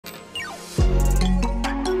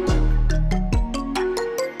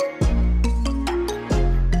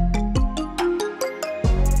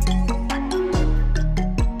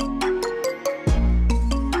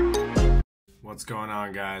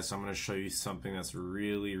on, guys? So I'm going to show you something that's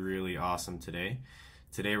really awesome today.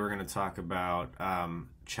 Today we're going to talk about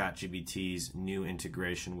ChatGPT's new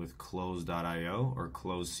integration with Close.io or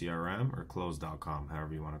Close CRM or Close.com,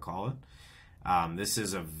 however you want to call it. This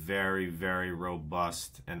is a very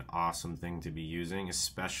robust and awesome thing to be using,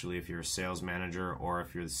 especially if you're a sales manager or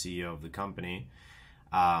if you're the CEO of the company.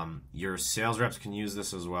 Your sales reps can use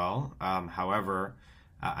this as well. However,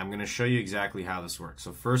 I'm going to show you exactly how this works.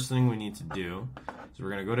 So first thing we need to do is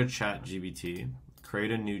we're going to go to ChatGPT,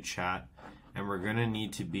 create a new chat, and we're going to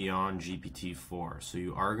need to be on GPT-4. So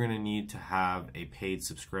you are going to need to have a paid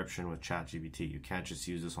subscription with ChatGPT. You can't just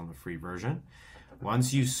use this on the free version.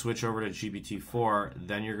 Once you switch over to GPT-4,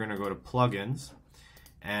 then you're going to go to plugins,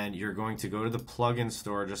 and you're going to go to the plugin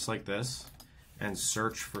store just like this and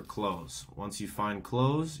search for Close. Once you find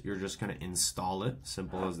Close, you're just going to install it.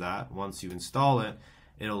 Simple as that. Once you install it,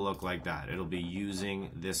 it'll look like that. It'll be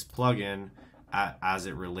using this plugin as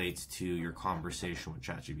it relates to your conversation with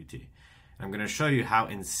ChatGPT. I'm going to show you how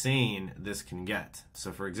insane this can get.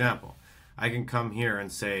 So for example, I can come here and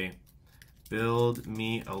say, build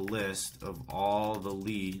me a list of all the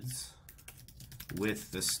leads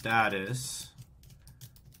with the status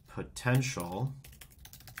potential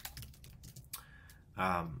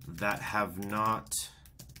that have not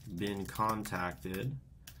been contacted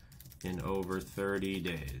in over 30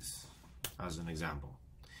 days, as an example.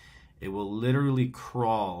 It will literally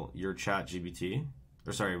crawl your ChatGPT,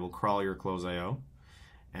 it will crawl your Close.io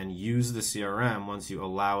and use the CRM once you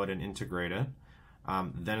allow it and integrate it.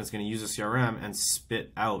 Then it's going to use the CRM and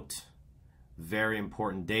spit out very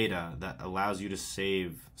important data that allows you to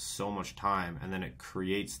save so much time, and then it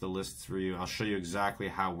creates the lists for you. I'll show you exactly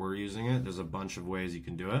how we're using it. There's a bunch of ways you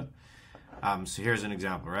can do it. So here's an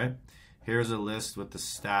example, right? Here's a list with the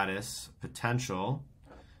status potential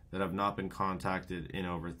that have not been contacted in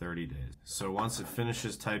over 30 days. So once it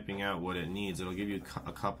finishes typing out what it needs, it'll give you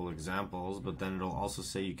a couple examples, but then it'll also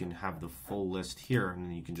say you can have the full list here, and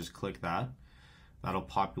then you can just click that. That'll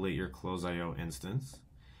populate your Close.io instance.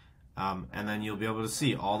 And then you'll be able to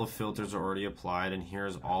see all the filters are already applied, and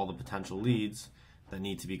here's all the potential leads that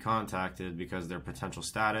need to be contacted because they're potential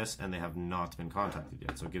status and they have not been contacted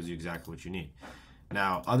yet. So it gives you exactly what you need.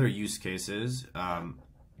 Now, other use cases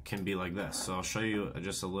can be like this. So I'll show you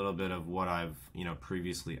just a little bit of what I've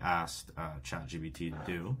previously asked ChatGPT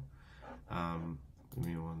to do. Give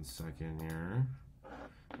me 1 second here.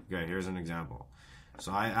 Okay, here's an example.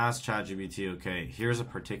 So I asked ChatGPT, okay, here's a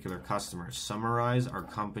particular customer. Summarize our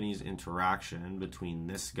company's interaction between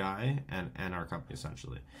this guy and our company,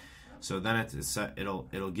 essentially. So then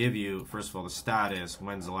it'll give you, first of all, the status,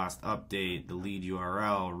 when's the last update, the lead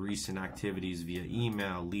URL, recent activities via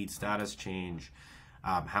email, lead status change,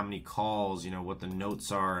 how many calls, what the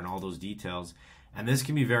notes are, and all those details. And this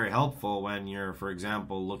can be very helpful when you're, for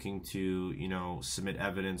example, looking to submit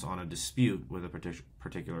evidence on a dispute with a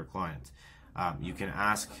particular client. You can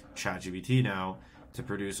ask ChatGPT now to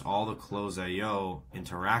produce all the Close.io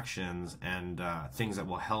interactions and things that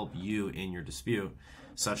will help you in your dispute,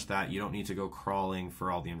 such that you don't need to go crawling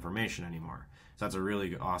for all the information anymore. So that's a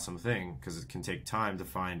really awesome thing, because it can take time to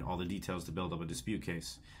find all the details to build up a dispute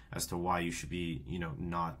case as to why you should be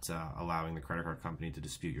not allowing the credit card company to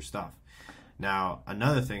dispute your stuff. Now,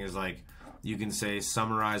 another thing is, like, you can say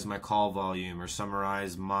summarize my call volume or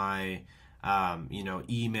summarize my outbound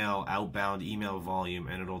email volume,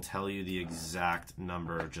 and it'll tell you the exact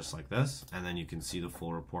number just like this, and then you can see the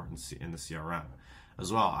full report in the CRM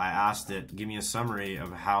as well. I asked it, give me a summary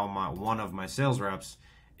of how one of my sales reps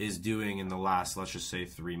is doing in the last, let's just say,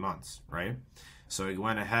 3 months, right? So it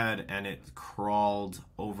went ahead and it crawled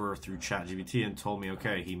over through ChatGPT and told me,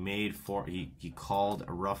 okay, he called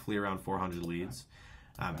roughly around 400 leads.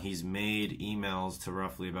 He's made emails to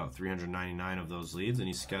roughly about 399 of those leads, and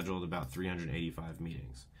he's scheduled about 385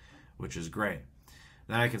 meetings, which is great.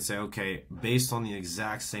 Then I can say, okay, based on the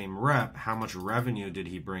exact same rep, how much revenue did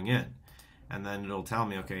he bring in? And then it'll tell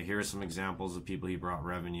me, okay, here are some examples of people he brought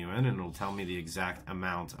revenue in, and it'll tell me the exact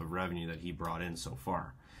amount of revenue that he brought in so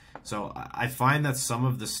far. So I find that some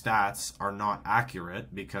of the stats are not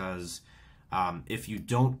accurate because if you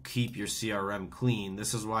don't keep your CRM clean,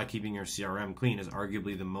 this is why keeping your CRM clean is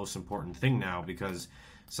arguably the most important thing now, because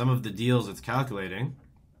some of the deals it's calculating,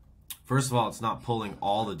 first of all, it's not pulling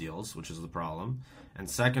all the deals, which is the problem. And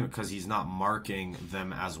second, because he's not marking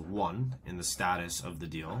them as one in the status of the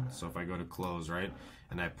deal. So if I go to Close, right,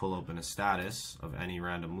 and I pull open a status of any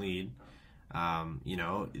random lead,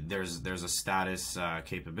 there's a status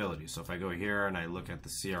capability. So if I go here and I look at the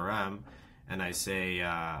CRM, and I say,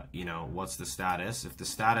 what's the status? If the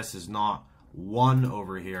status is not 1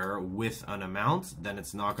 over here with an amount, then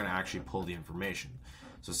it's not going to actually pull the information.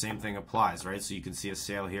 So same thing applies, right? So you can see a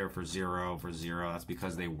sale here for 0 for 0. That's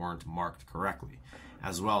because they weren't marked correctly.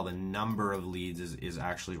 As well, the number of leads is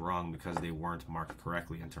actually wrong because they weren't marked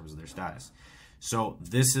correctly in terms of their status. So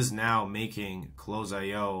this is now making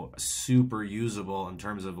Close.io super usable in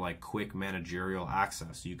terms of like quick managerial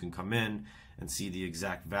access. You can come in and see the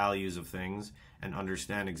exact values of things and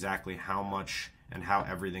understand exactly how much and how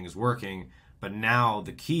everything is working. But now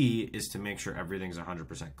the key is to make sure everything's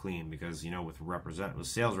 100% clean, because, you know, with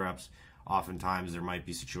sales reps, oftentimes there might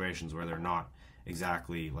be situations where they're not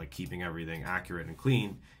exactly like keeping everything accurate and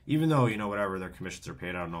clean, even though, you know, whatever their commissions are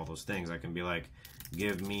paid out and all those things. I can be like,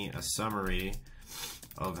 give me a summary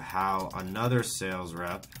of how another sales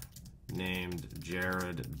rep named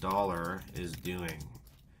Jared Dollar is doing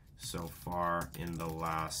so far in the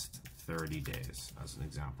last 30 days, as an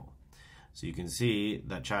example. So you can see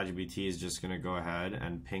that ChatGPT is just going to go ahead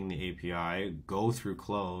and ping the API, go through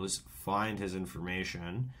Close, find his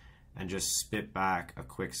information, and just spit back a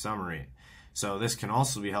quick summary. So this can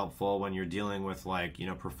also be helpful when you're dealing with, like, you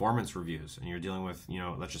know, performance reviews, and you're dealing with, you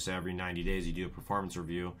know, let's just say every 90 days you do a performance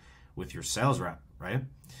review with your sales rep, right?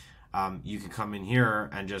 You can come in here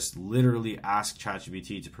and just literally ask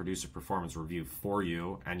ChatGPT to produce a performance review for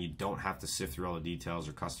you, and you don't have to sift through all the details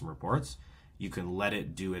or custom reports. You can let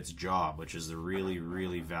it do its job, which is a really,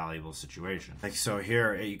 really valuable situation. Like, so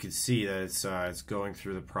here you can see that it's going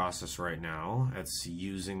through the process right now. It's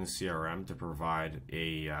using the CRM to provide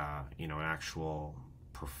a you know, an actual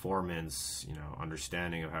performance, you know,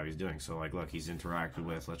 understanding of how he's doing. So like, look, he's interacted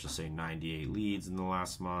with, let's just say, 98 leads in the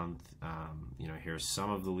last month. You know, here's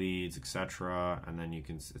some of the leads, etc. And then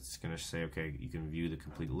it's going to say, okay, you can view the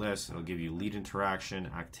complete list. It'll give you lead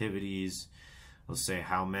interaction, activities. It'll say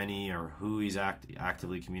how many or who he's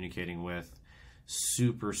actively communicating with.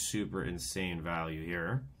 Super, super insane value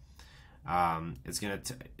here. It's going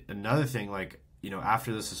to, another thing, like, you know,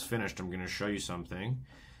 after this is finished, I'm going to show you something.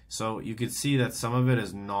 So you can see that some of it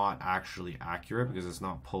is not actually accurate because it's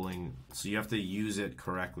not pulling. So you have to use it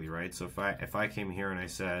correctly, right? So if I came here and I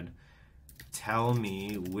said, tell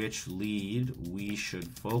me which lead we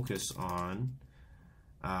should focus on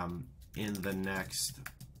in the next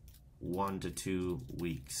 1 to 2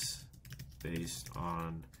 weeks based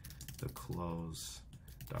on the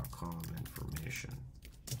close.com information.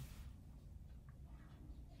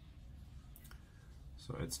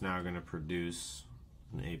 So it's now going to produce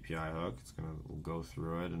an API hook. It's going to go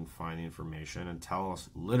through it and find the information and tell us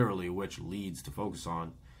literally which leads to focus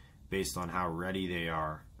on based on how ready they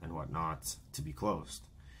are and whatnot to be closed.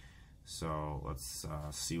 So let's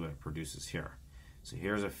see what it produces here. So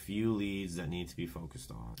here's a few leads that need to be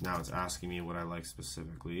focused on. Now it's asking me would I like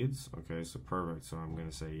specific leads. Okay, so perfect. So I'm going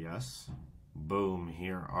to say yes. Boom,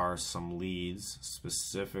 here are some leads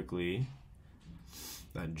specifically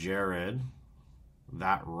that Jared,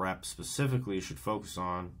 that rep specifically, should focus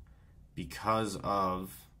on because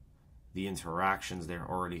of the interactions they're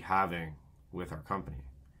already having with our company.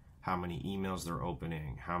 How many emails they're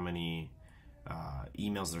opening, how many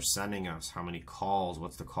emails they're sending us, how many calls,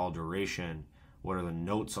 what's the call duration, what are the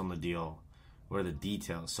notes on the deal, what are the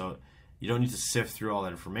details. So you don't need to sift through all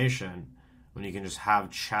that information when you can just have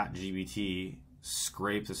ChatGPT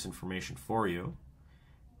scrape this information for you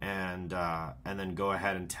and then go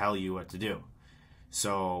ahead and tell you what to do.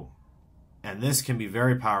 So, and this can be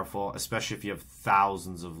very powerful, especially if you have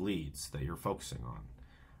thousands of leads that you're focusing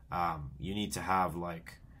on. You need to have,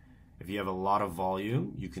 like, if you have a lot of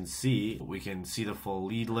volume, we can see the full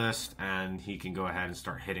lead list, and he can go ahead and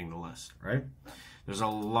start hitting the list, right? There's a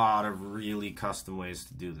lot of really custom ways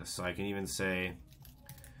to do this. So I can even say,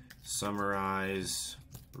 summarize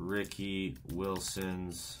Ricky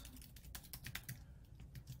Wilson's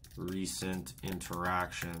recent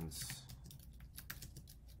interactions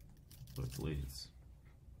with leads.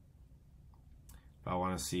 If I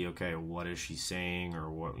want to see, okay, what is she saying, or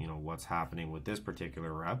what, you know, what's happening with this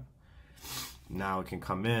particular rep, now it can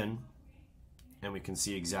come in and we can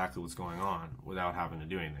see exactly what's going on without having to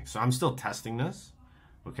do anything. So I'm still testing this.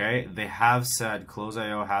 Okay, they have said,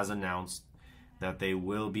 Close.io has announced that they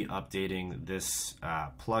will be updating this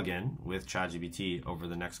plugin with ChatGPT over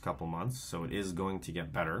the next couple months, so it is going to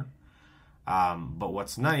get better. But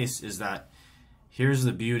what's nice is that here's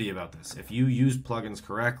the beauty about this. If you use plugins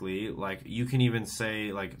correctly, like, you can even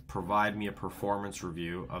say, like, provide me a performance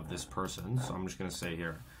review of this person. So I'm just going to say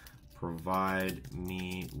here, provide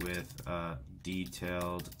me with a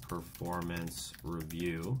detailed performance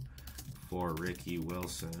review for Ricky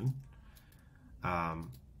Wilson.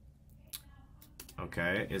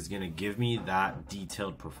 Okay, it's going to give me that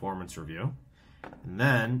detailed performance review. And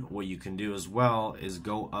then what you can do as well is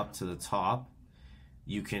go up to the top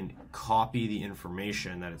you can copy the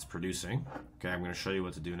information that it's producing. Okay, I'm going to show you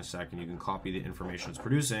what to do in a second. You can copy the information it's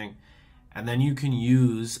producing, and then you can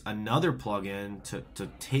use another plugin to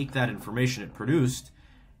take that information it produced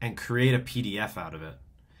and create a PDF out of it.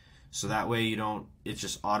 So that way it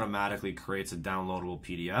just automatically creates a downloadable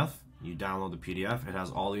PDF. You download the PDF, it has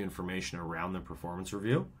all the information around the performance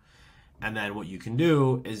review. And then what you can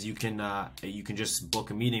do is you can just book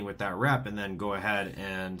a meeting with that rep and then go ahead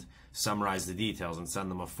and summarize the details and send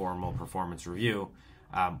them a formal performance review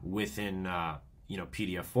within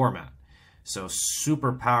PDF format. So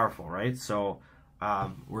super powerful, right? So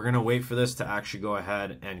we're gonna wait for this to actually go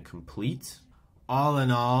ahead and complete. All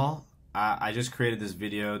in all, I just created this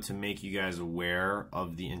video to make you guys aware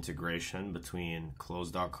of the integration between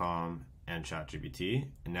Close.com and ChatGPT.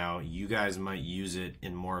 And now you guys might use it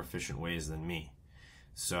in more efficient ways than me.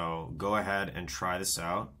 So go ahead and try this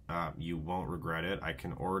out. You won't regret it. I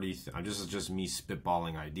can already, this is just me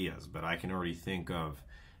spitballing ideas, but I can already think of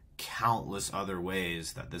countless other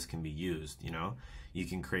ways that this can be used. You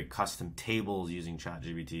can create custom tables using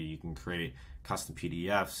ChatGPT. You can create custom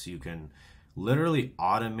PDFs. You can literally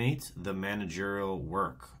automate the managerial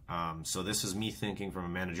work. So this is me thinking from a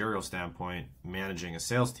managerial standpoint, managing a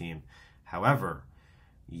sales team. However,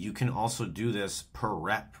 you can also do this per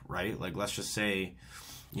rep, right? Like, let's just say,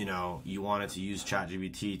 you wanted to use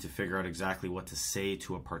ChatGPT to figure out exactly what to say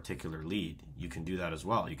to a particular lead. You can do that as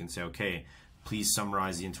well. You can say, okay, please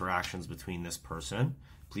summarize the interactions between this person.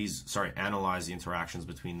 Analyze the interactions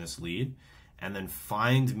between this lead, and then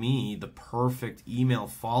find me the perfect email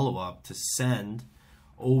follow-up to send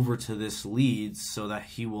over to this lead so that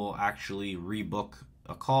he will actually rebook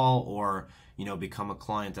a call or become a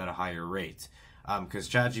client at a higher rate. Because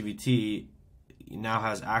ChatGPT now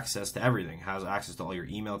has access to everything, has access to all your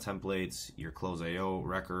email templates, your Close.io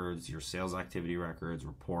records, your sales activity records,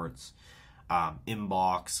 reports,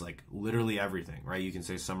 inbox, like literally everything, right? You can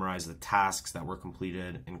say summarize the tasks that were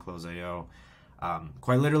completed in Close.io.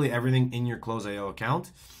 Quite literally everything in your Close.io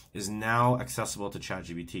account is now accessible to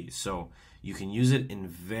ChatGPT. So you can use it in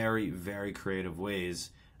very, very creative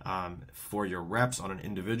ways. For your reps on an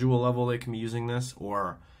individual level, they can be using this,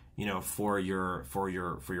 or for your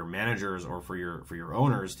managers or for your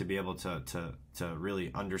owners to be able to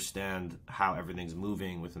really understand how everything's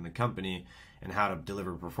moving within the company and how to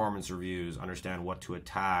deliver performance reviews, understand what to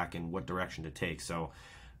attack and what direction to take. So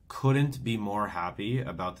couldn't be more happy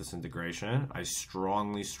about this integration. I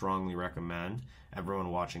strongly recommend everyone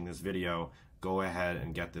watching this video go ahead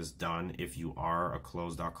and get this done if you are a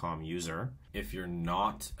Close.com user. If you're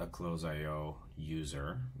not a Close.io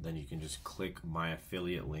user, then you can just click my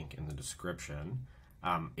affiliate link in the description.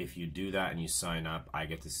 If you do that and you sign up, I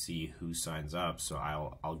get to see who signs up. So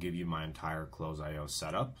I'll give you my entire Close.io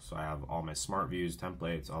setup. So I have all my smart views,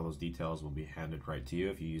 templates, all those details will be handed right to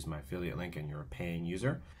you if you use my affiliate link and you're a paying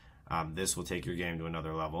user. This will take your game to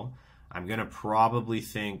another level. I'm gonna probably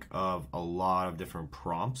think of a lot of different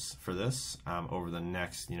prompts for this over the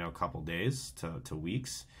next couple days to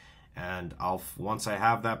weeks, and once I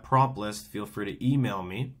have that prompt list, feel free to email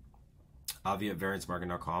me via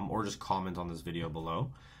variancemarketing.com or just comment on this video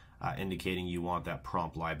below indicating you want that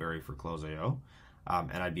prompt library for Close.io,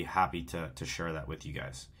 and I'd be happy to share that with you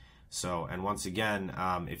guys. So, and once again,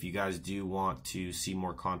 if you guys do want to see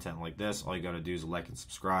more content like this, all you got to do is like and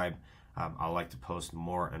subscribe. I like to post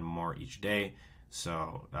more and more each day.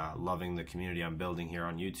 So loving the community I'm building here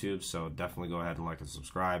on YouTube. So definitely go ahead and like and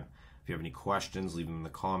subscribe. If you have any questions, leave them in the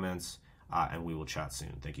comments, and we will chat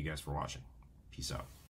soon. Thank you guys for watching. Peace out.